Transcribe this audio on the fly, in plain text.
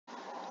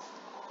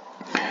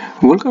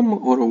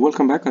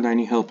Welcome back, and I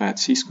need help at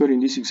c squared. In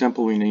this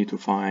example, we need to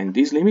find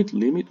this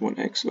limit when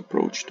x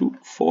approach to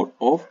 4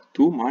 of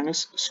 2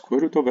 minus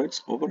square root of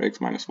x over x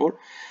minus 4.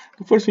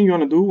 The first thing you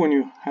want to do when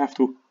you have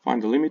to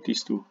find the limit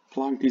is to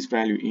plug this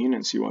value in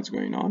and see what's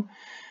going on.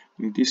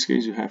 In this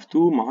case, you have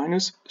 2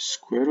 minus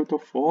square root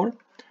of 4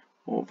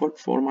 over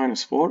 4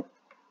 minus 4.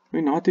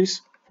 We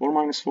notice 4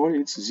 minus 4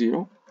 is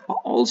 0, but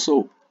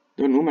also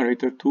the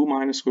numerator 2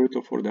 minus square root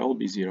of 4, that will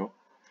be 0.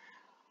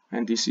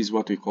 And this is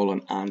what we call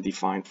an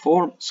undefined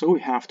form. So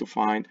we have to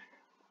find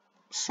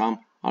some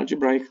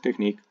algebraic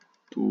technique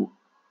to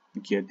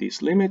get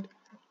this limit.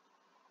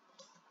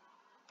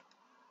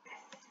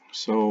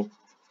 So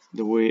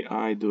the way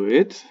I do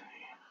it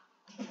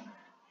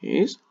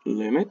is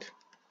limit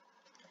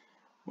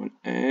when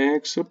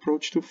x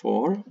approach to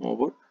 4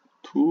 over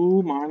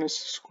 2 minus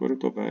square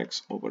root of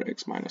x over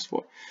x minus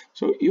 4.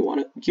 So you want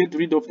to get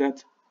rid of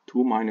that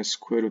 2 minus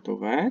square root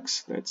of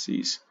x. That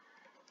is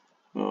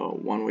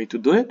one way to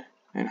do it.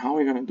 And how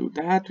we're going to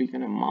do that? We're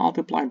going to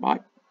multiply by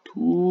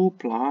 2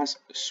 plus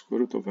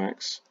square root of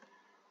x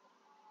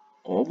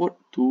over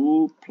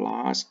 2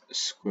 plus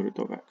square root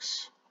of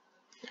x.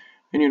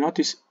 And you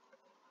notice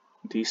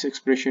this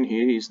expression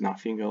here is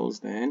nothing else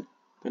than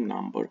the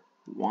number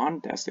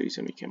 1. That's the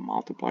reason we can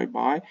multiply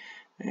by,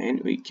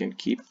 and we can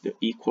keep the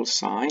equal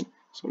sign.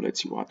 So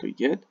let's see what we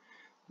get.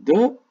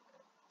 The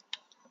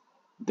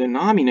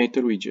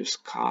denominator we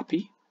just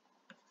copy,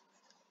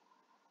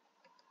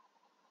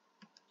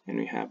 and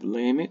we have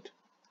limit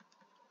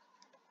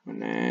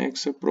when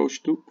x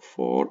approach to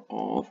 4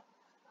 of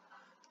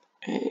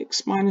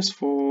x minus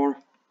 4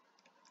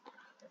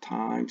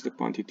 times the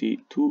quantity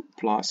 2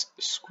 plus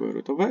square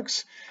root of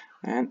x.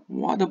 And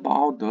what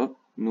about the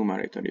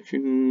numerator? If you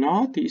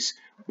notice,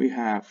 we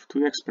have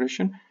two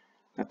expressions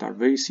that are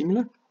very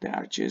similar. They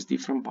are just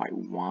different by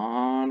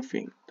one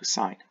thing, the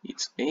sign.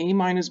 It's a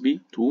minus b,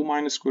 2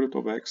 minus square root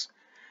of x,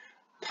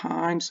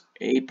 times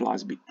a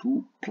plus b,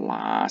 2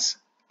 plus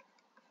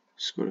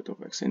square root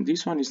of x, and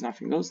this one is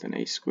nothing else than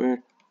a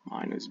squared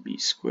minus b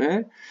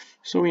squared.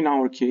 So in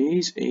our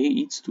case, a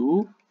is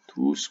 2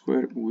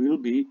 squared will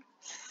be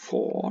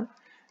 4,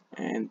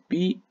 and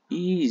b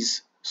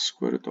is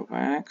square root of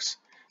x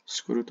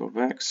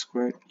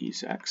squared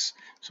is x.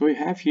 So we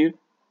have here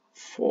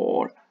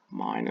 4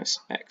 minus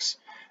x.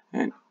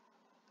 And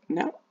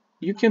now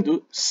you can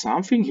do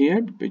something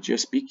here, but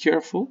just be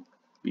careful.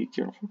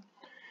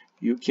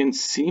 You can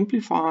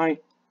simplify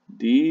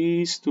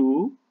these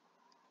two.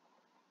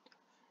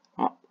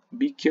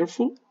 Be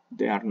careful,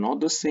 they are not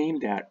the same,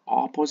 they are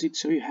opposite,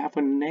 so you have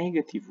a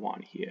negative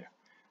 1 here.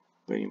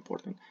 Very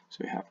important.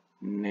 So you have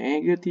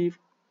negative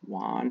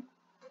 1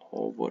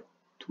 over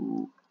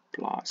 2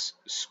 plus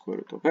square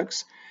root of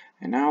x.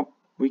 And now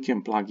we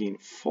can plug in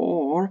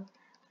 4,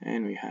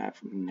 and we have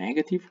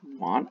negative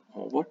 1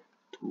 over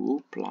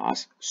 2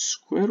 plus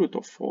square root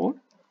of 4.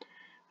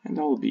 And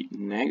that will be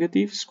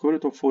negative square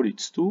root of 4,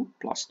 it's 2,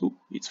 plus 2,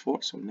 it's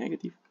 4, so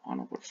negative 1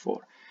 over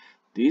 4.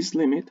 This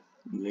limit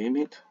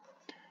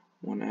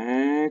when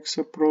x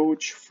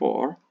approach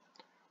 4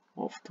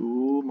 of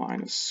 2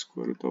 minus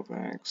square root of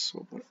x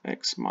over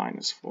x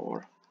minus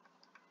 4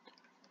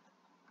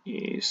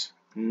 is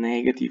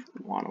negative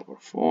 1 over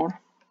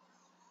 4.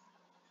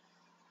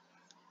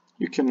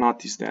 You can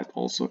notice that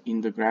also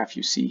in the graph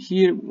you see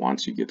here,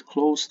 once you get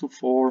close to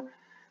 4,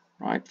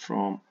 right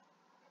from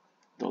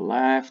the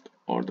left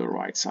or the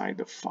right side,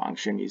 the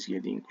function is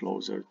getting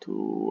closer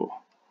to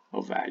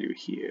a value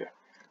here,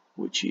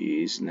 which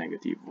is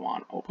negative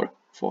 1 over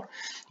 4.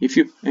 If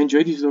you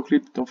enjoyed this video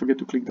clip, don't forget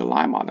to click the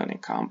like button and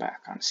come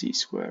back on C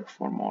Square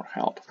for more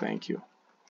help. Thank you.